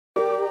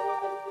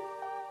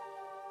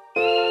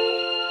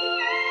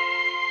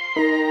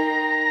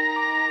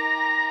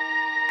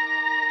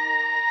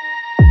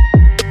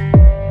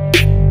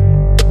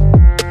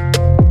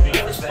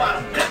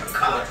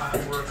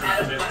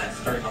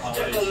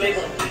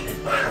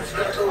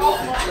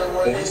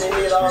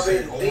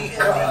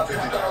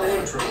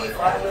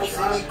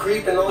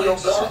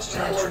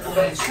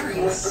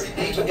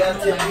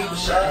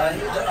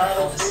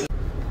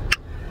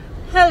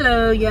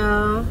Hello,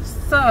 y'all.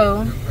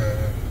 So,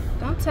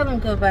 don't tell him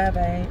goodbye,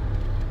 babe.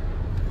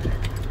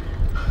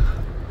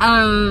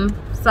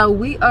 So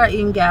we are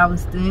in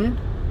Galveston.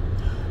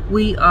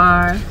 We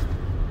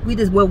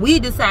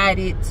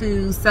decided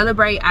to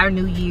celebrate our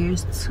New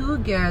Year's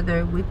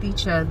together with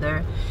each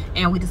other,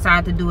 and we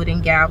decided to do it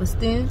in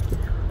Galveston.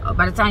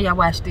 By the time y'all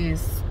watch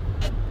this,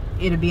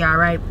 it'll be all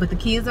right. But the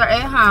kids are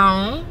at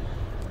home,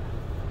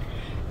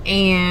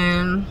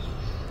 and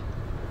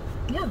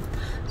yeah.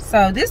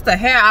 So this is the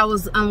hair I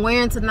was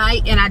wearing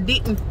tonight, and I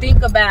didn't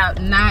think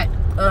about not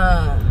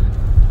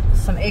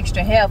some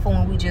extra hair for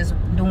when we just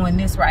doing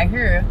this right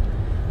here.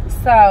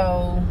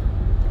 So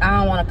I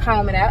don't want to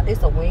comb it out.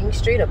 It's a Wing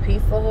Street, a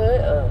Pizza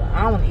Hut.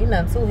 I don't want to eat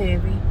nothing too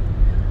heavy.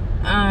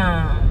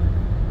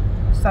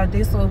 So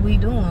this is what we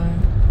doing.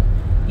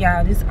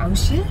 Y'all, this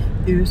ocean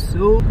is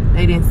so...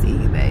 They didn't see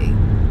you, babe.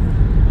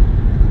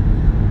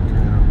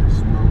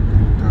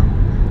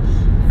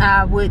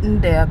 I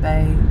wouldn't dare,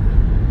 babe.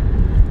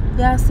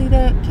 Y'all see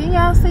that? Can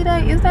y'all see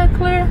that? Is that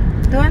clear?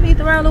 Do I need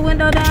to roll the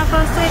window down for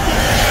a second?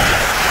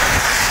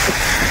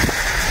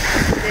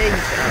 There you go.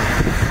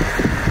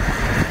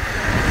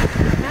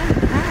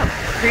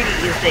 Pretty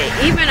is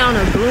that? Even on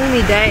a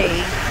gloomy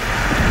day,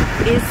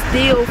 it's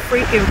still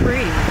freaking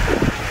pretty.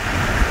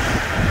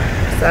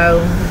 So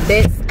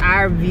that's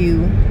our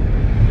view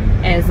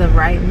as of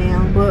right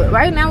now. But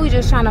right now we're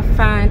just trying to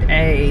find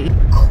a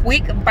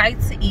quick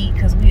bite to eat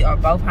because we are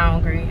both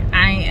hungry.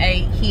 I ain't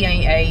ate, he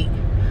ain't ate.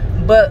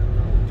 But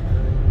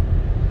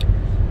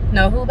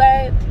no, who,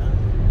 babe?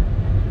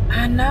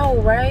 I know,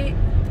 right?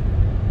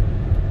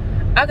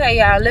 Okay,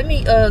 y'all, let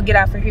me get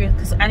out of here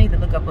because I need to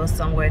look up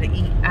somewhere to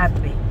eat. I'll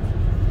be.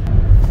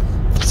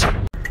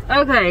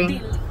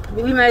 Okay,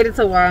 we made it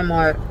to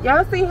Walmart.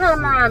 Y'all see how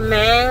my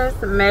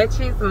mask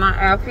matches my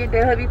outfit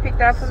that hubby picked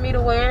out for me to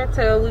wear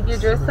till we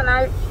get dressed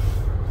tonight?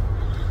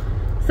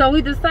 So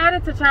we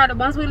decided to try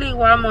once we leave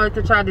Walmart,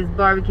 to try this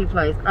barbecue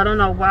place. I don't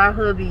know why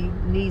hubby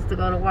needs to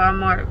go to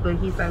Walmart, but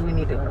he said we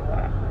need to go to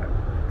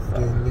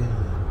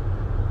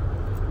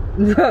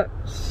Walmart.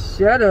 So.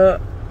 Shut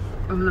up.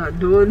 I'm not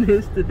doing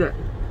this today.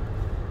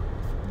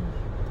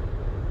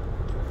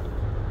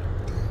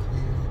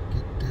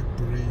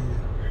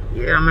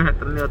 Yeah, I'm gonna have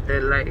to melt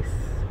that lace.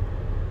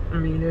 I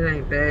mean, it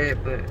ain't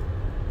bad, but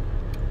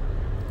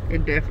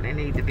it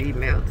definitely needs to be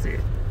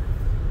melted.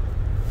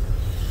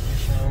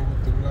 What's wrong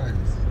with the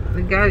lace?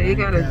 It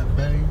got a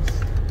base.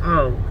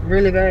 Oh,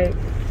 really, babe?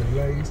 The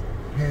lace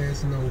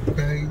has no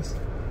base.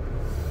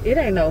 It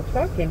ain't no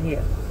park in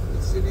here.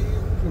 Yes, it is.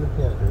 We're gonna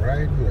park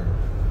right here.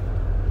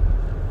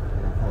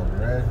 We're gonna park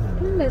right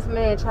here. This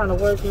man trying to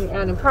work me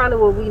out, and probably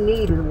what we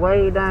need is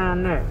way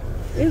down there.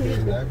 It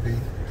may not be.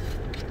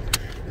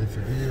 If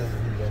it is,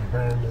 we gonna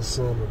burn this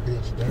son of a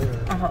bitch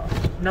down.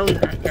 No, it's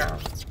not, y'all.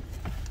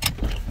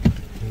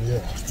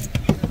 Yeah.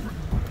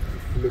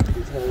 Look at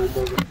this whole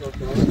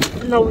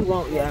motherfucker. No, we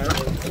won't, y'all.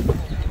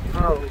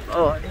 Oh,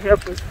 Lord,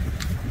 help us.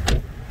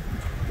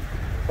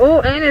 Oh,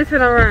 and it's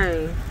gonna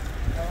rain.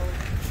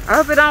 I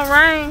hope it don't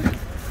rain.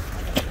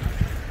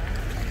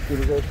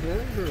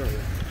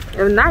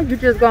 If not, you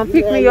just gonna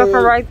pick me up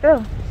from right there.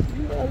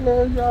 I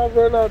know y'all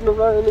run out in the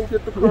rain and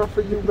get the car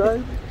for you,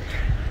 baby.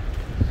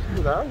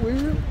 But I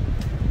will.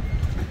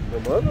 The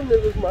other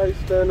niggas might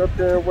stand up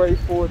there and wait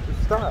for it to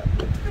stop.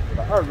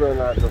 But I run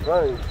out in the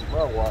rain with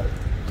my wife.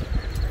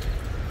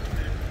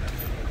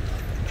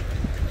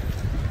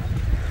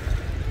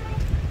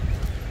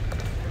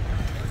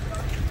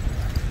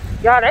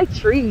 Y'all, they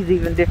trees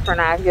even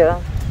different out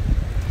here.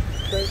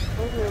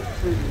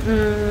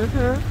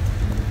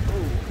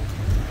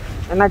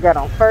 And I got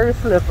on fur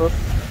slippers.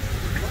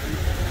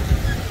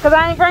 Cause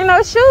I ain't bring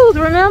no shoes,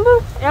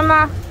 remember? Am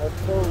I? I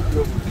told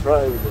you it was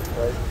raining,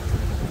 right?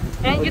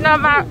 And you know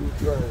my...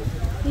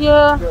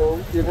 Yeah.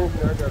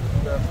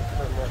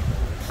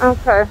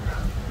 Okay.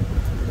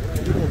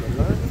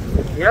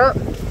 Yep.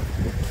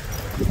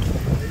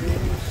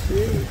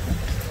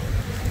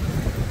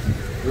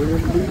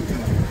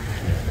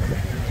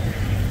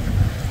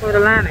 Well, the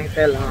line ain't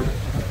that long.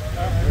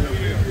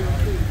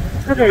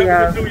 Okay,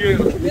 y'all.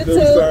 You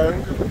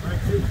too.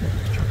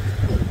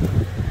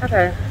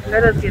 Okay,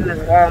 let us get in this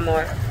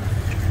Walmart.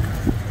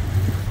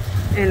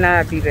 And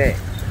I'll be back.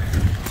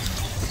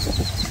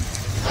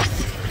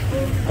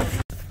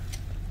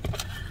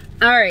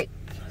 Alright,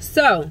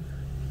 so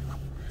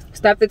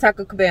stopped at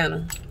Taco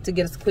Cabana to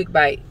get us a quick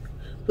bite.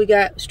 We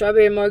got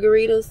strawberry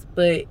margaritas,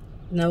 but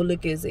no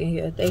liquors in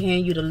here. They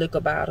hand you the liquor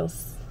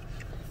bottles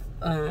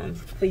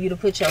for you to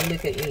put your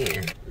liquor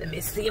in. Let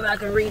me see if I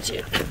can reach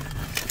it.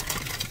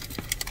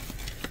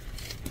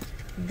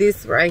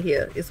 This right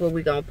here is what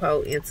we're gonna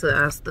pour into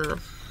our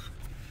stuff.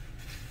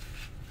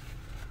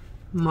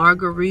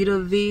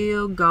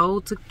 Margaritaville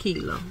Gold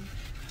Tequila.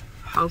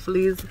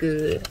 Hopefully it's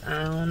good.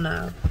 I don't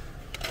know.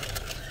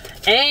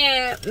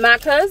 And my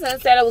cousin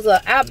said it was an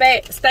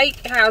Outback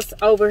Steakhouse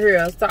over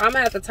here. So I'm going to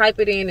have to type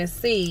it in and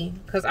see.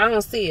 Because I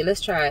don't see it.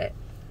 Let's try it.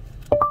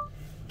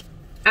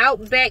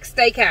 Outback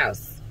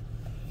Steakhouse.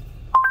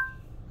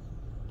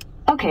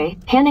 Okay,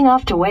 handing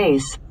off to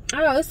Waze.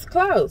 Oh, it's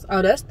close.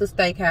 Oh, that's the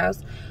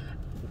steakhouse.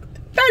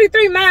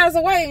 33 miles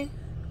away.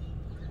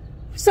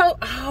 So,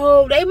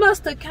 oh, they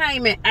must have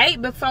came at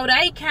 8 before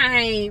they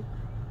came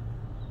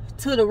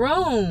to the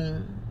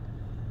room.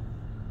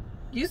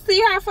 You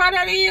see how far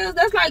that is?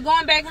 That's like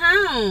going back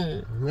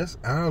home. That's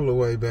all the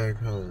way back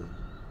home.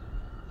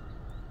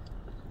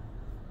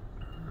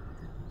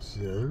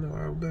 Shit, ain't no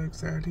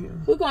Outbacks out here.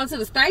 We're going to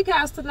the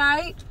steakhouse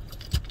tonight.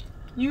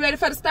 You ready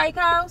for the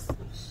steakhouse?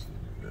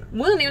 We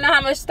don't even know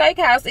how much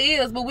steakhouse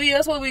is, but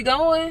that's where we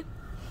going.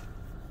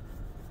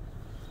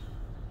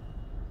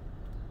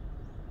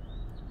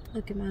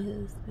 Look at my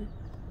husband.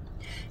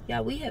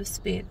 Yeah, we have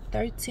spent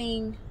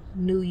 13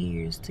 New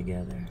Years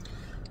together.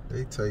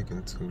 They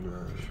taking too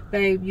long.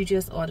 Babe, you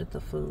just ordered the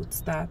food.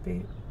 Stop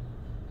it.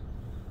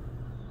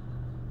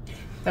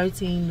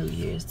 13 New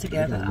Years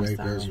together. You make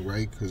us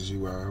wait because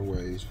you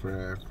always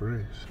fried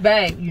fresh.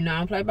 Babe, you know I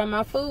don't play by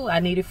my food. I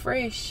need it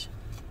fresh.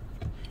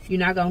 You're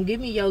not going to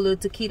give me your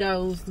little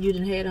taquitos you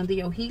done had under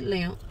your heat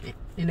lamp.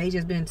 And they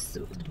just been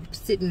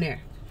sitting there.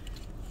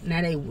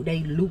 Now they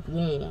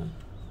lukewarm.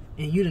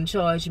 And you done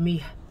charge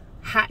me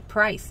hot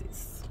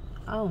prices.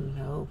 Oh,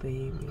 no,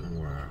 baby.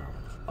 Wow.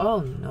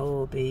 Oh,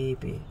 no,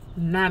 baby.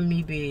 Not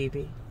me,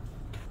 baby.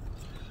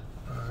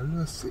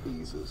 Little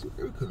Caesars.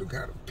 We could have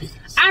got a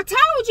piece. I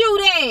told you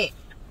that.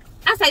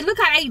 I say, look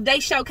how they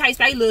showcase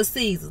they Little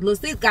Caesars.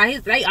 Little Caesars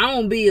got their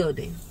own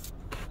building.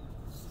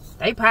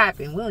 They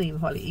popping. We don't even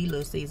hardly eat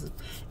Little Caesars.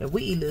 If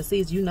we eat Little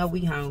Caesars, you know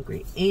we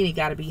hungry. And it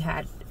got to be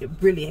hot,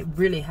 really,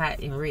 really hot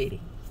and ready.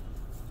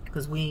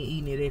 Because we ain't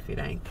eating it if it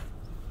ain't.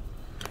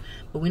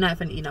 But we not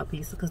finna eat no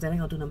pizza because that ain't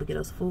gonna do nothing but get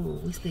us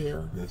food. We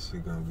still. That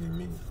shit gonna give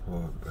me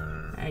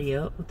heartburn.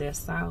 Yep, with that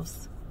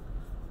sauce.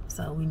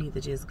 So we need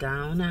to just go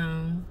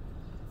on.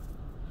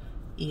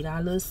 Eat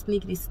our little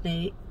sneaky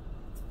snack.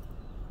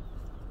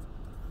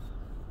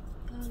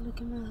 Oh, look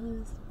at my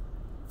husband.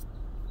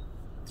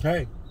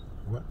 Hey,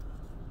 what?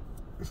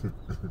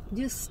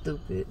 You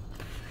stupid.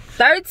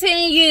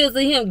 13 years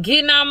of him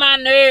getting on my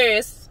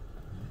nerves.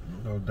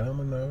 No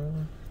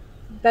domino.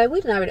 Babe,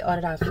 we done already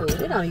ordered our food.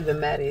 It don't even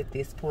matter at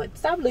this point.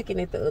 Stop looking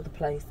at the other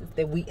places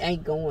that we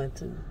ain't going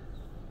to.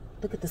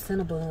 Look at the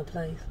Cinnabon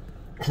place.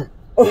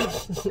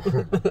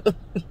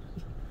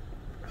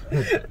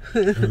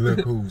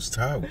 Look who's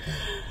talking.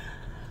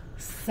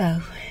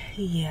 So,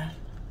 yeah.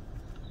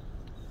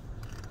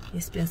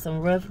 It's been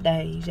some rough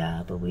days,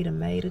 y'all, but we done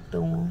made it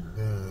through them.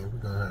 Yeah, we're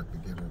gonna have to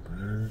get up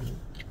early.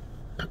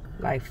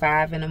 Like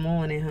 5 in the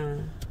morning, huh?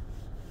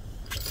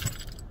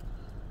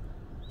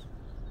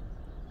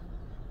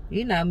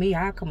 You know me,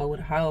 I'll come up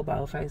with a whole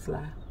bald face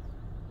lie.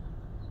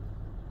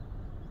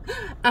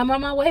 I'm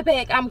on my way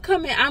back. I'm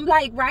coming. I'm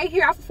like right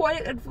here off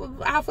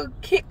of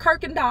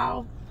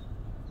Kirkendall.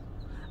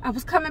 I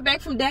was coming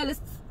back from Dallas.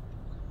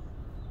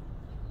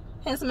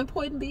 Had some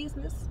important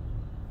business.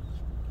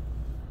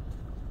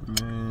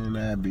 Man,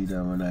 I'll be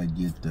there when I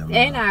get there.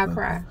 And I'll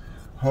cry.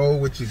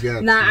 Hold what you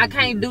got. Nah, I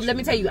can't do, let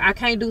me tell you, I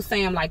can't do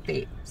Sam like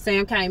that.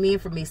 Sam came in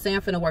for me.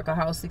 Sam finna work a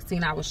whole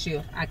 16-hour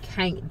shift. I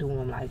can't do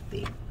him like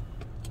that.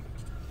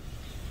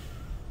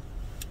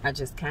 I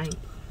just can't.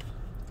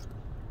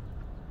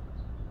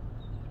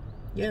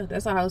 Yeah,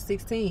 that's a whole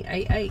 16.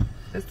 8.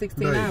 That's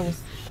 16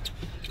 hours.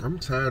 I'm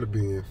tired of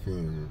being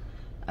filmed.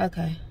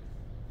 Okay.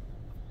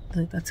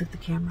 Look, I took the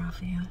camera off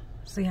of him.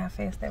 See how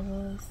fast that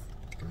was?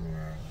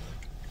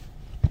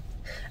 Wow.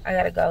 I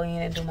gotta go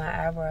in and do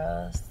my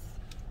eyebrows.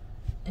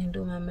 And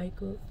do my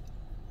makeup.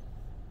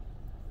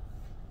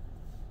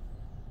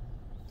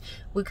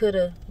 We could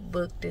have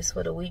booked this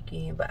for the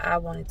weekend, but I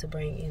wanted to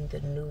bring in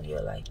the new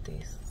year like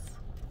this.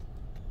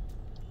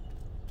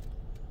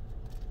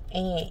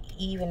 And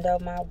even though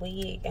my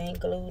wig ain't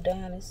glued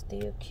down, it's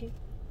still cute.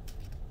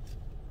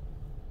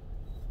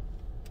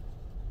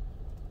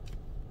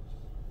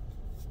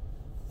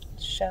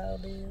 Sure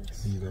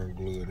is. You gonna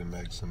glue it and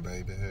make some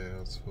baby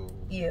hairs for?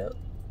 Yep.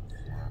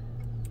 Wow.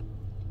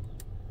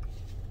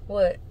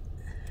 What?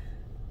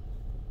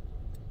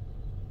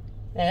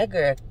 Now,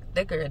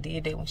 that girl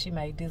did that when she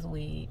made this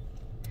wig.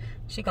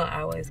 She gonna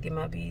always get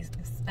my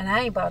business. And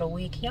I ain't bought a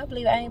wig. Can y'all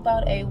believe I ain't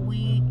bought a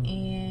wig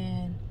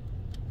in...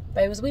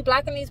 Baby, was we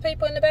blocking these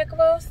people in the back of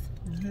us?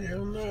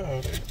 Hell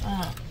no.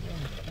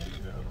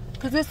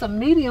 Cause it's a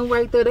medium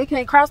right there. They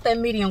can't cross that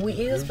medium. We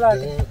is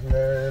blocking.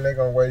 Man, they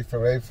gonna wait for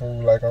their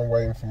food like I'm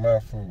waiting for my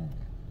food.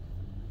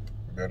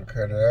 Better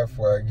cut it out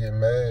before I get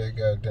mad,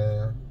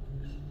 goddamn.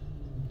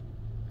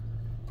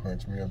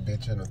 Punch me a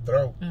bitch in the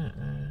throat.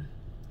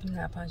 You're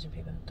not punching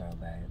people in the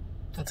throat, babe.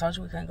 I told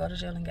you we couldn't go to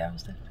jail in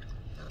Galveston.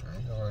 I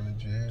ain't going to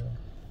jail.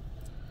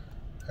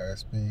 High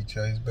speed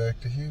chase back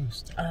to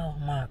Houston. Oh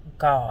my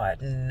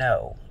God,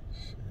 no.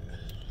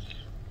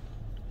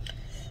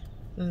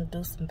 I'm gonna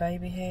do some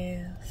baby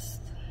hairs.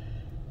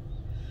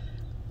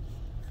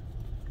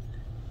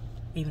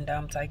 Even though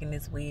I'm taking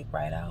this wig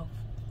right off.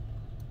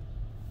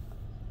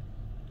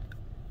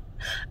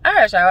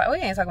 Alright, y'all. We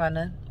ain't talking about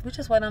nothing. We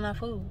just waiting on our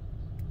food.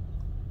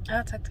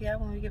 I'll talk to y'all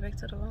when we get back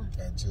to the room.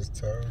 I just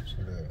told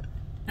you that.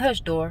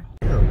 Hush, door.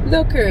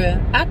 Look, girl,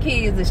 our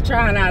kids is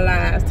trying our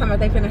lives. Talking about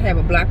they finna have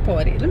a block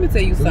party. Let me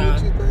tell you something.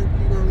 What you think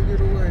you gonna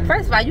get away?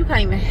 First of all, you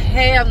can't even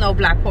have no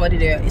block party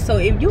there. So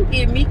if you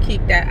get me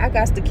kicked out, I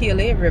got to kill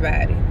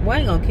everybody. Well, I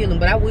ain't gonna kill them,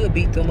 but I will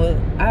beat them up.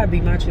 I'll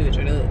beat my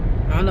children up.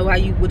 I don't know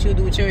what you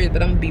do with yours,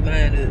 but I'm gonna beat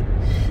mine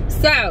up.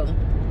 So,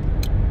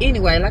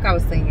 anyway, like I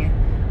was saying,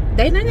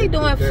 they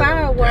doing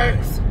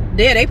fireworks.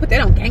 Yeah, they put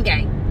that on gang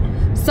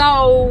gang.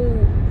 So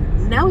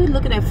now we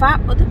looking at fire.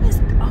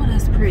 Oh,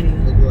 that's pretty.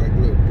 Look like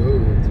little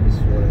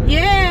bugs.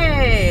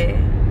 Yeah.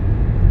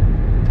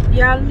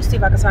 Y'all, let me see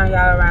if I can turn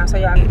y'all around so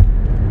y'all.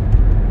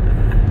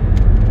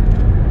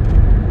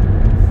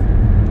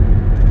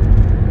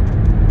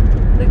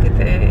 Look at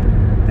that.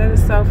 That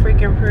is so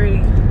freaking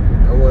pretty.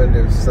 I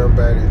wonder if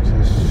somebody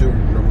just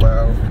shooting them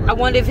out. I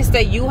wonder if it's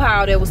that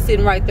U-Haul that was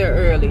sitting right there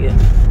earlier.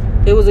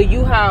 There was a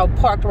U-Haul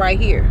parked right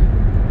here.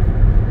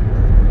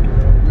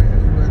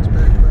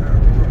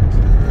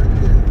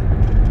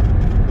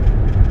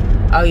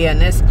 Oh yeah,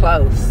 and that's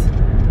close.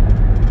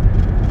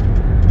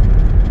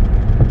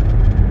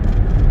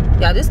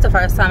 Yeah, this is the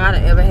first time I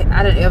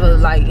done ever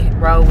like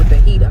rode with the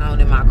heat on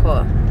in my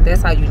car.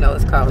 That's how you know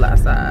it's cold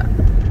outside.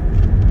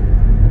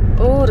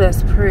 Oh,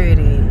 that's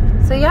pretty.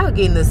 So y'all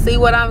getting to see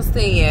what I'm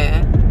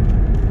seeing.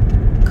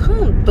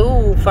 Come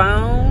through,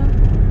 phone.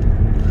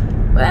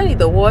 But I need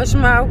to wash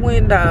my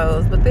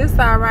windows. But this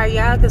alright,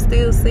 y'all can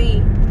still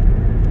see.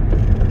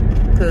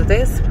 Cause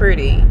that's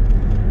pretty.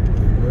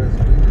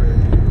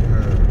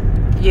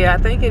 Yeah, I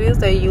think it is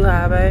that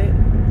U-Haul, babe.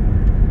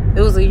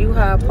 It was a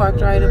U-Haul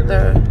parked right up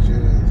there.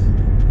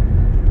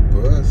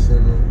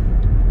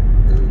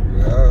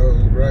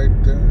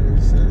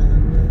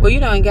 Well, you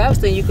know, in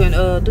Galveston, you can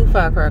do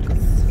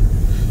firecrackers.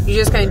 You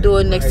just can't do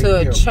it next to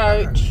a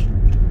church,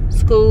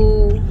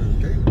 school.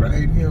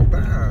 Right here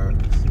by.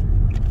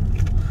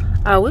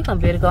 Oh, we're gonna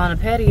better go on the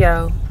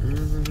patio.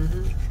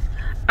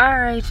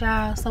 Alright,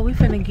 y'all. So we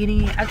finna get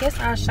in. I guess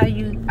I'll show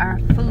you our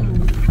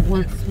food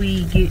once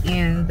we get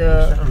in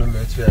the.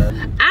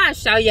 I'll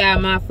show y'all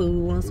my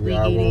food once we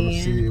get in. I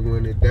wanna see it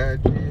when it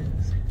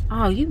digests.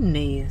 Oh, you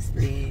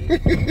nasty.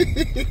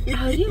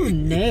 Oh, you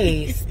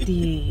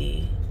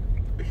nasty.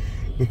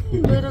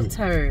 You little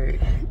turd.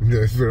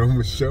 That's what I'm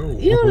gonna show.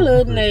 You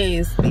look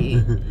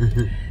nasty.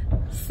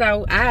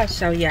 So I'll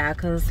show y'all,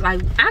 cause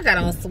like I got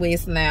on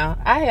sweats now.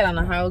 I had on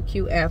a whole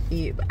cute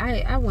outfit, but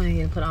I went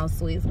ahead and put on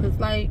sweats cause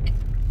like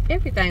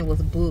everything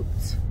was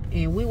booked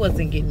and we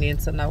wasn't getting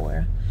into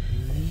nowhere.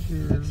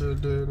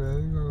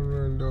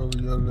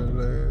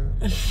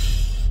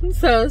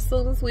 So as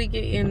soon as we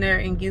get in there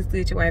and get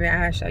situated,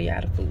 I'll show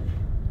y'all the food.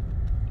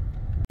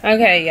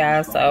 Okay,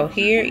 y'all, so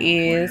here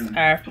is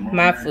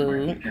my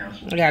food.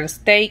 We got a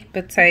steak,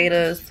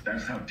 potatoes,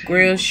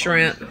 grilled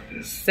shrimp,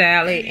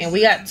 salad, and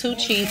we got 2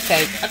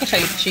 cheesecakes. I can show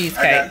you the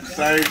cheesecake. I got the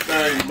same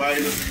thing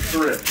minus the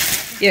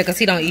shrimp. Yeah, because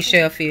he don't eat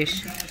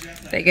shellfish.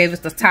 They gave us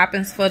the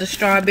toppings for the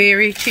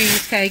strawberry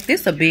cheesecake. This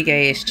is a big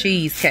ass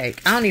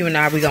cheesecake. I don't even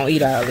know how we gonna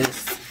eat all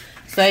this.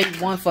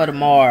 Save one for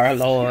tomorrow,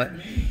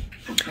 Lord.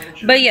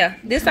 But yeah,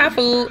 this our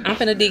food. I'm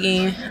finna dig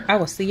in. I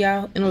will see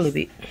y'all in a little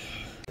bit.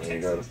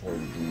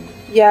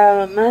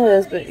 Yeah, my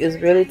husband is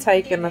really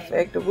taking the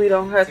fact that we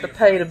don't have to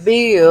pay the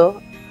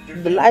bill,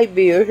 the light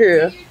bill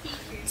here,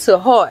 to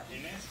heart.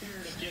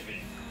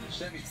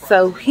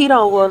 So he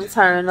don't want to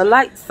turn the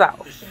lights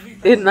off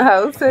in the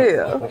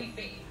hotel.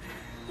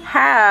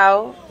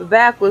 How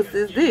backwards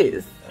is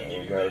this? I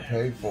ain't gotta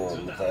pay for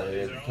them. If I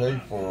had to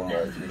pay for them,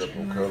 I'd get up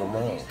and cut them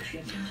out.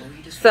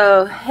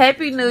 So,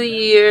 Happy New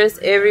Year's,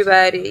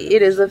 everybody.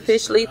 It is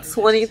officially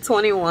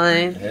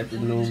 2021. Happy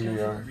New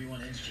Year.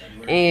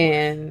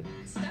 And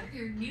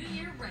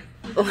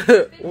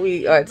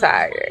we are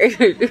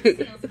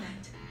tired.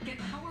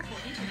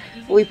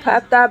 We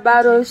popped our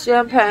bottle of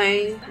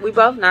champagne. We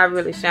both not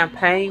really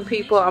champagne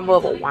people. I'm more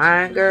of a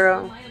wine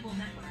girl.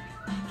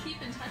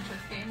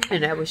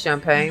 And that was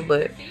champagne,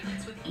 but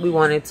we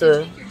wanted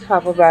to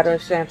pop a bottle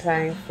of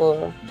champagne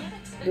for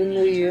the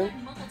new year.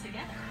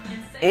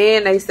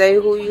 And they say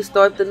who you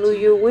start the new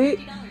year with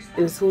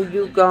is who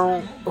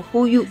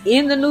you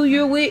in the new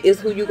year with is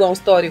who you gonna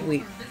start it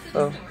with.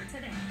 So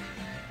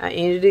I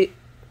ended it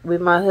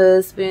with my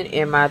husband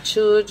and my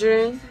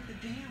children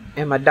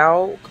and my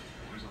dog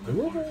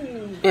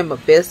and my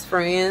best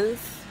friends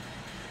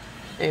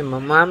and my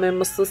mom and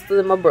my sister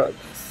and my brothers.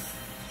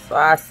 So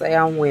I say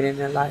I'm winning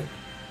in life.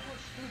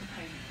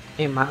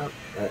 In my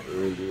I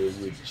ended it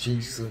with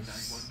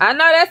Jesus. I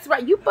know that's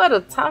right. You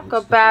better talk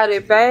about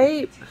it,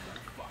 babe.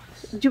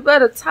 You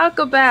better talk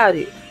about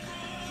it.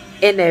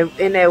 And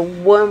that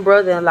one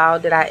brother-in-law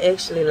that I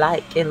actually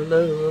like and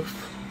love.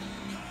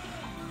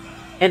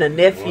 And a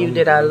nephew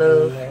that I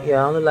love.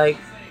 Yeah, I only like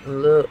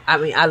love. I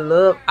mean, I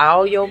love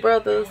all your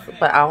brothers,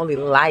 but I only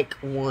like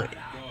one.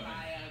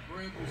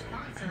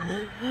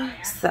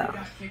 So,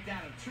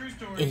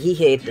 and he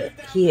had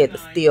to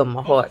steal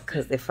my heart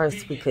because at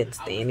first we couldn't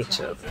stand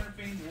each other.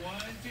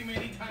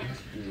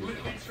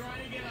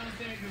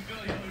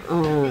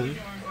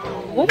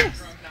 what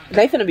else?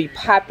 They finna be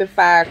popping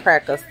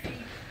firecrackers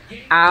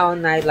all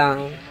night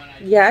long.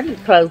 Yeah, I need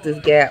to close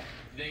this gap.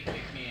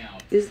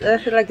 I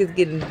feel like it's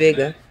getting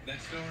bigger.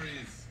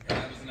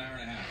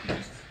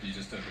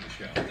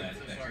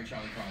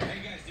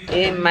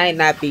 It might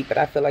not be, but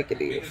I feel like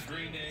it is.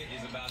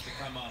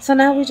 So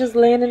now we just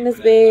laying in this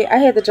bed. I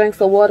had to drink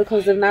some water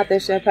because if not,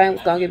 that champagne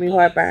was gonna give me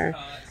heartburn.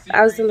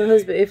 I was telling my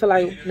husband, it feel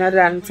like now that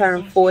I'm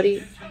turned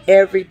 40,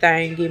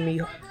 everything give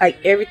me like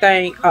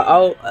everything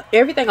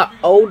an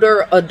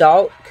older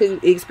adult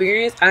could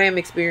experience. I am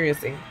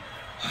experiencing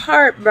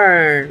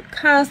heartburn,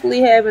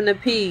 constantly having to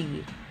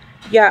pee.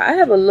 Yeah, I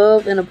have a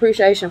love and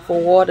appreciation for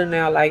water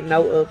now like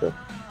no other.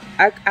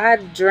 I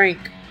drink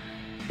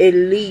at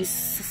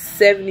least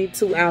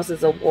 72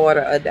 ounces of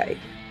water a day.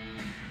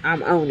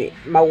 I'm on it.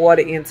 My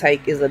water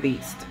intake is a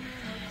beast.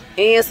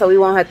 And so we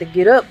won't have to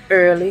get up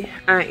early.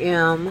 I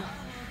am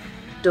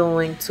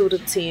doing 2 to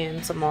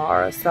 10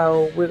 tomorrow.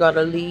 So we're going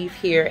to leave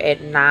here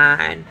at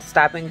 9.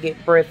 Stop and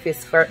get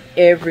breakfast for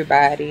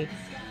everybody.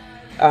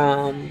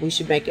 We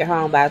should make it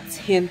home by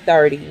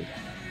 10:30.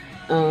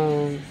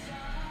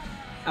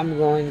 I'm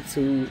going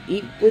to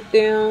eat with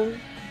them,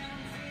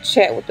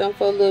 chat with them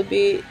for a little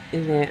bit,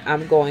 and then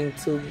I'm going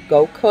to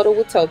go cuddle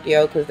with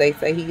Tokyo because they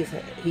say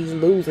he's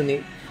losing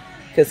it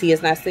because he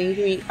has not seen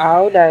me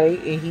all day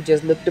and he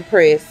just looked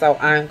depressed. So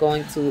I'm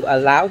going to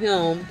allow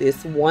him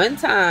this one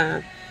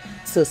time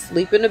to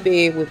sleep in the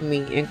bed with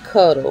me and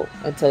cuddle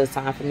until it's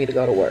time for me to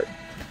go to work.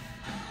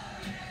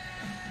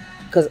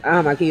 Because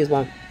my kids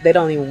they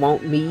don't even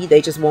want me,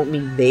 they just want me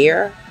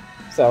there.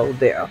 So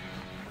there.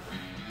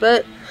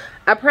 But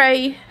I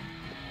pray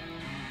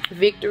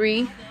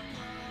victory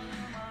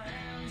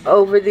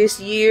over this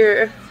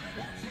year,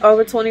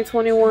 over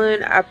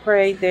 2021. I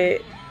pray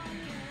that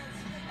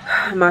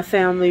my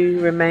family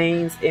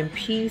remains in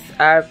peace.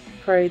 I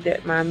pray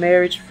that my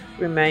marriage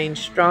remains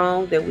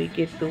strong, that we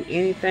get through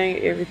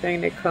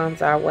everything that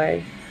comes our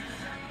way.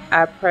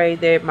 I pray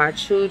that my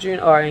children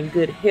are in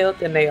good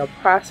health and they are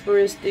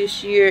prosperous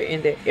this year,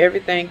 and that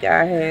everything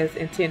God has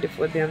intended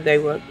for them they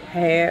will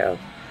have.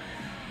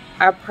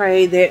 I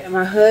pray that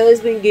my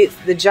husband gets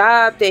the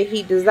job that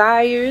he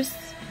desires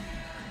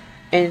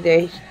and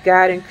that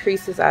God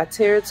increases our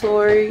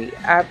territory.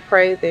 I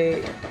pray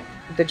that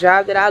the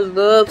job that I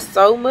love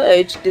so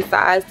much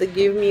decides to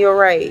give me a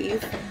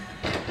raise.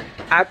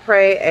 I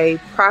pray a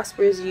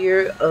prosperous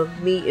year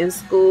of me in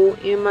school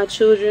and my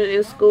children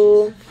in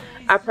school.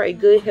 I pray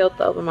good health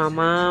over my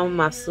mom,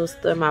 my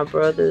sister, my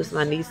brothers,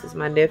 my nieces,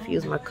 my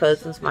nephews, my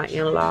cousins, my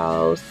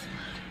in-laws,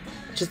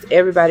 just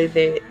everybody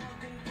that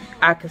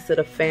I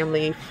consider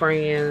family,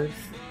 friends,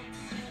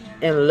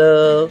 and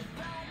love.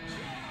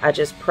 I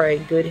just pray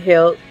good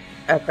health.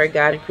 I pray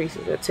God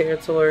increases their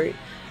territory.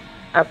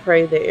 I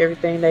pray that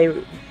everything they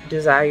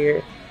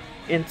desire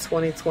in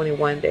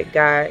 2021, that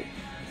God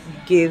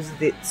gives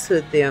it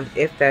to them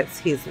if that's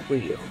His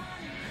will.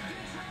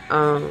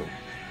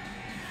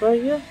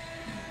 But yeah.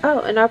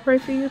 Oh, and I pray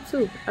for you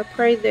too. I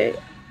pray that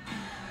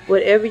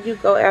whatever you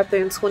go after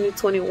in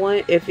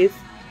 2021, if it's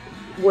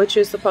what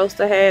you're supposed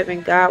to have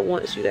and God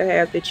wants you to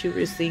have, that you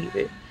receive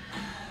it.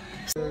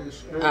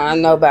 I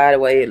know by the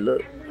way it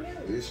looked.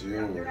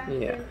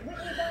 Yeah.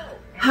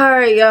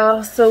 Alright,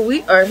 y'all. So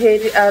we are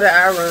headed out of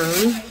our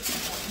room.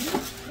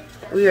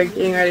 We are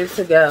getting ready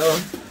to go.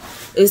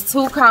 It's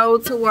too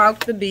cold to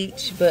walk the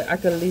beach, but I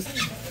can at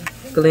least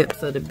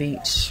glimpse of the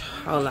beach.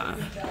 Hold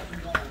on.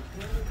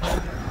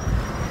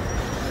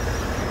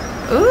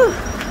 Ooh.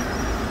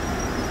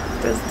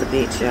 That's the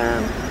beach,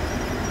 y'all.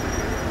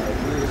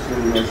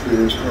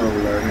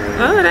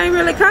 Oh, it ain't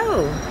really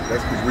cold.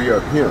 That's because we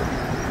up here.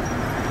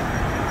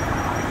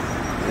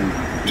 And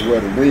the way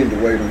the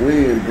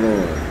wind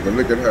blowing. But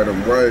look at how the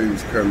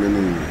waves coming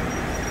in.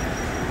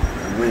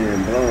 The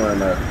wind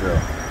blowing out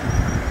there.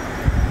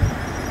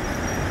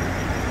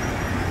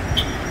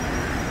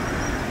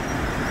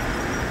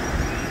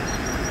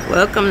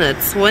 Welcome to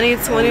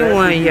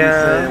 2021,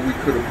 y'all. We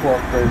could have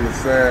parked on the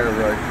side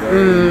right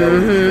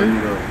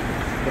there.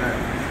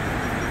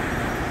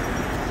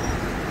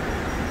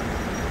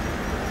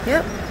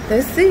 Yep,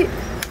 that's it.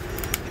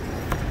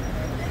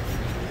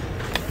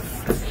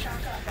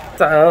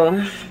 So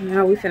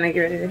now we finna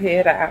get ready to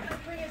head out.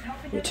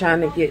 We're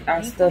trying to get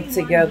our stuff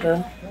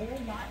together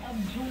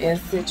and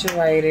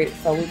situated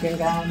so we can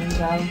go on and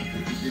go.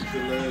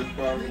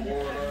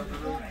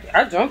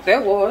 I drank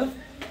that water.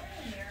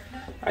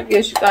 I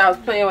guess you thought I was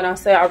playing when I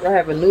said I was gonna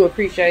have a new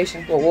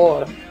appreciation for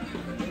water.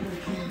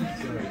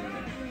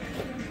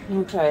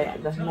 Okay,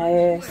 the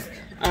mask,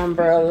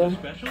 umbrella,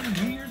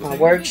 my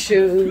work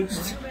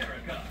shoes.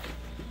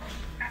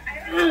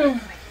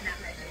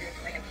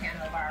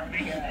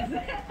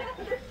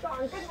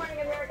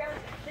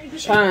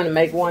 Trying to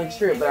make one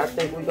trip, but I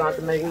think we're going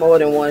to make more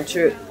than one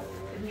trip.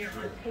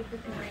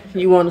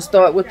 You want to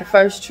start with the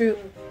first trip?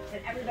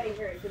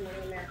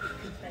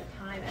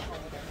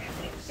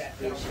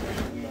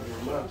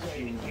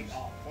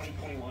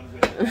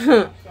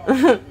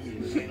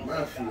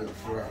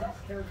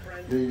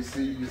 Did you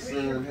see your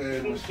son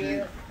had the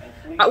shit?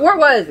 Where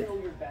was it?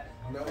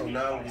 No,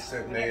 now we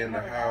sitting there in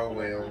the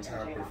hallway on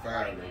top of the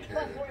filing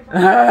cabinet.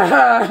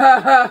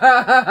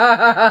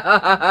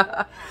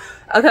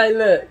 Okay,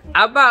 look.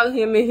 I bought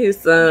him and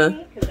his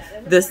son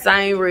the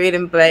same red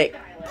and black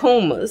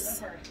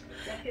Pumas.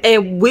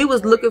 And we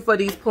was looking for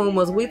these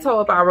Pumas. We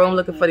tore up our room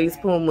looking for these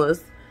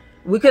Pumas.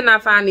 We could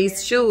not find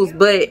these shoes,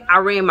 but I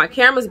ran my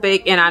cameras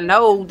back and I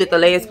know that the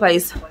last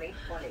place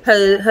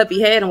her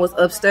hubby had them was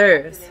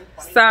upstairs.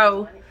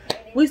 So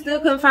we still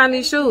couldn't find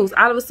these shoes.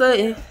 All of a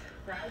sudden,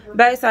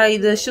 basically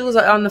the shoes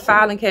are on the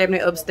filing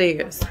cabinet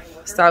upstairs.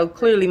 So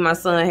clearly my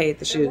son had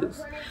the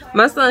shoes.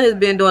 My son has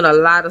been doing a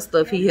lot of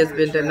stuff he has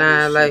been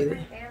denying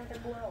lately.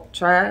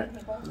 Try it.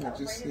 Yeah,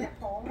 just sit.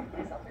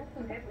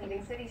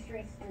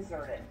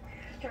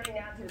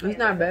 It's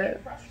not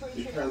bad.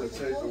 You kind of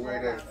take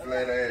away that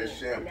flat ass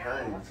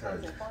champagne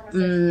taste.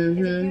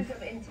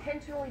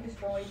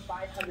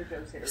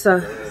 So,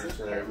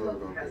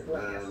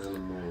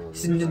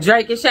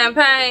 drinking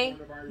champagne.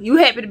 You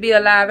happy to be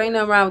alive? Ain't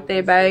nothing wrong with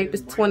that, babe.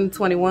 It's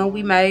 2021.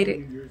 We made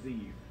it.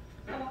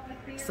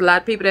 It's a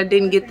lot of people that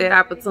didn't get that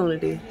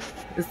opportunity.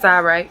 It's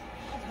all right.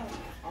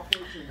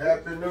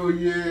 Happy New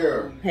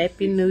Year.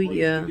 Happy New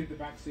Year.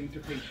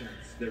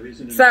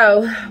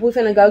 So, we're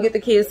finna go get the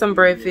kids some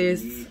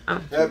breakfast.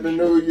 Happy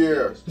New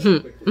Year.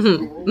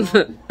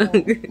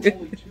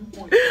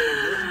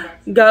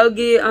 Go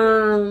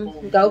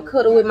go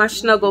cuddle with my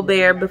snuggle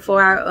bear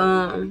before I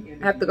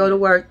have to go to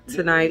work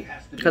tonight.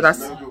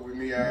 Cause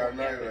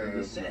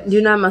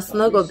you're not my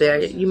snuggle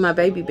bear, you my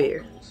baby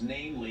bear.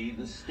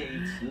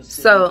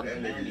 So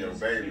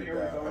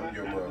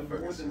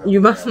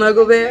you my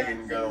snuggle bear?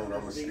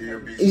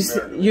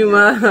 You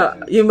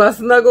my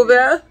snuggle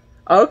bear?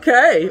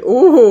 Okay.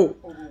 Ooh.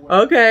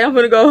 Okay, I'm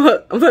gonna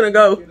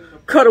go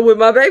cuddle with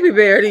my baby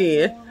bear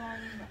then.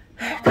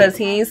 Cause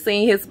he ain't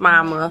seen his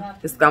mama.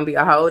 It's gonna be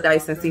a whole day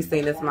since he's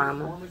seen his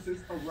mama.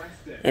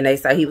 And they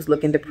say he was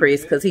looking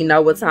depressed because he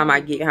know what time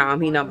I get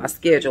home. He know my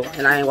schedule.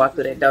 And I ain't walked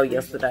through that door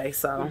yesterday.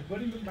 So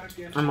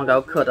I'm gonna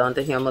go cuddle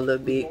under him a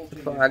little bit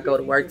before I go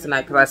to work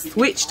tonight. Because I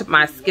switched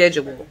my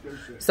schedule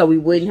so we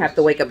wouldn't have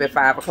to wake up at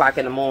 5 o'clock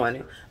in the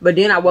morning. But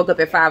then I woke up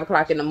at 5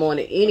 o'clock in the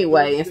morning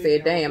anyway and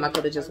said, damn, I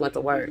could have just went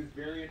to work.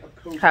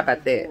 How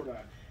about that?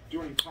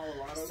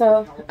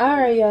 So,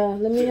 alright y'all,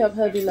 let me help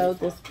hubby load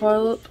this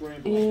pub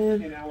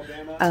and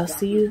I'll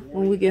see you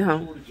when we get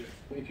home.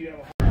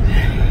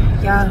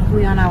 Y'all,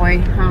 we on our way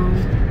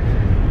home.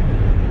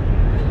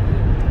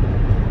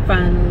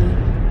 Finally.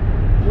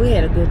 We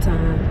had a good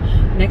time.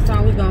 Next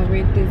time we're gonna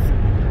rent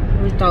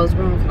those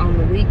rooms on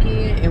the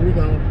weekend and we're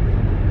gonna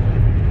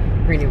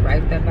rent it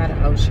right there by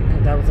the ocean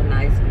because that was a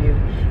nice view.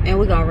 And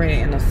we're gonna rent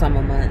it in the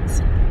summer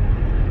months.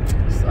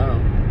 So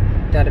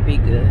that'll be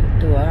good.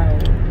 Do a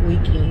whole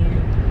weekend.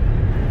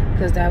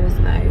 Cause that was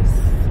nice.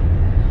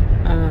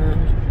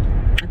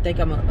 I think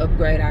I'm gonna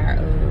upgrade our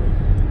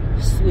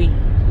suite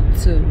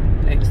too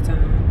next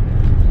time.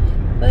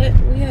 But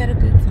we had a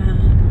good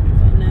time.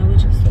 So now we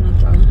just gonna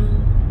go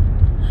home.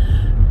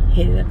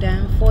 Headed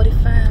down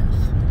 45.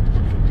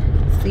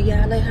 See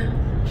y'all at home.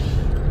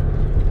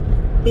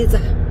 Peace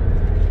out.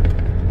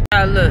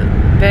 Oh look,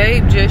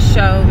 babe just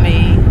showed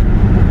me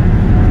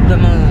the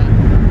moon.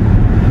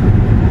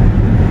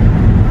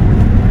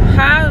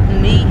 How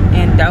neat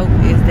and dope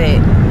is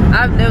that?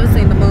 I've never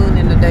seen the moon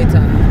in the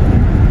daytime.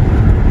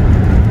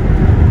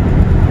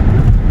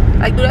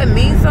 Like, do that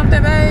mean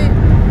something, babe?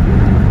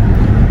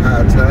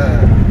 High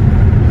tide.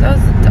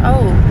 That's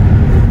dope.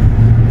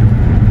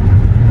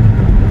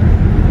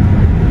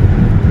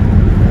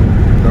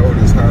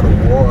 Notice how the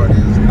water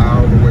is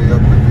all the way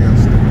up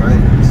against the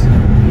banks.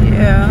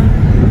 Yeah.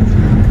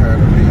 Usually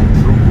kind of being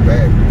drew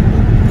back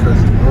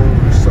because the moon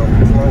is so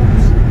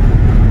close.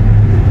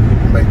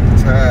 Make the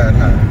tide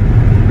high.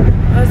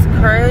 That's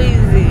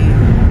crazy.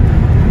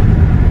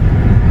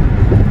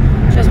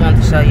 Just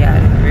wanted to show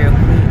y'all this real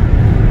quick.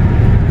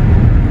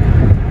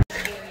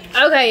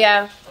 Okay,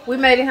 y'all. We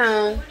made it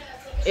home.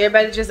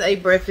 Everybody just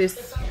ate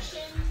breakfast.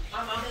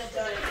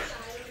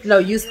 No,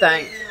 you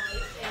stink.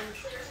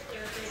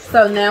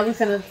 So now we're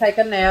finna take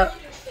a nap.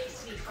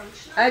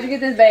 How'd you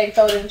get this bag?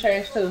 Throw it in the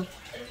trash too.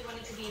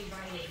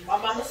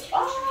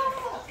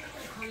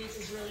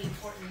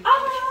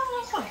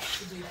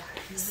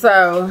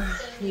 So,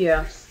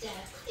 yeah.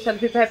 Tell the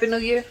people Happy New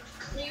Year.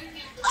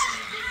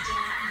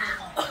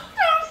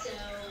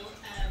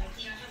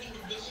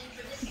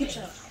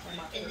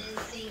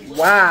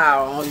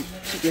 Wow.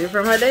 She get it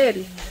from her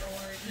daddy.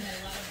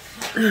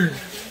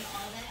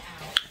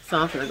 So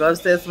I'm gonna go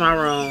upstairs to my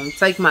room.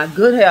 Take my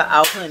good hair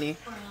out, honey.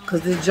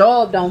 Cause this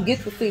job don't get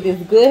to see this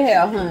good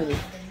hair, honey.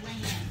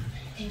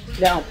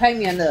 They don't pay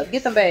me enough.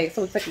 Get them bags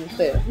so we take them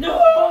upstairs.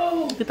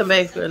 No! Get them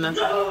bags, girl, now.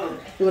 No!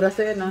 See what I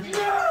said now?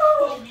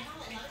 No!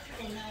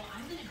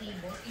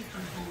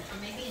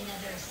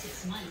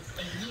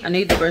 I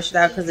need to brush it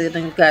out because it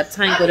done got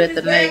tangled at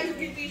the neck.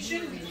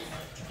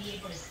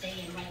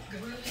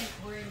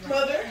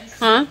 Mother?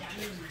 Huh?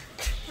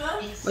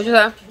 Huh? What you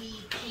say?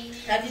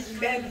 I need some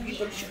bags to get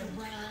for the sugar.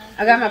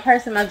 I got my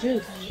purse and my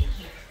juice.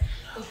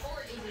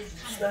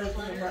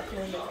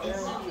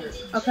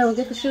 Okay, we'll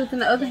get the shoes in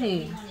the other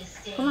hand.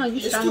 Come on, you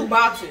It's start. 2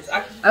 boxes.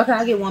 Okay,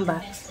 I'll get 1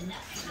 box.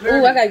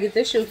 Ooh, I gotta get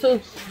this shoe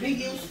too. Be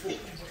useful.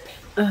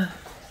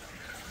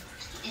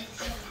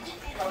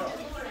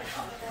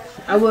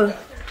 I will.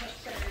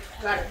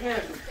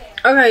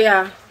 Okay,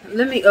 y'all.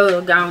 Let me go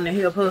on and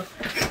help her.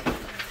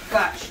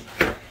 Gotcha.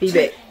 Be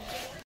back.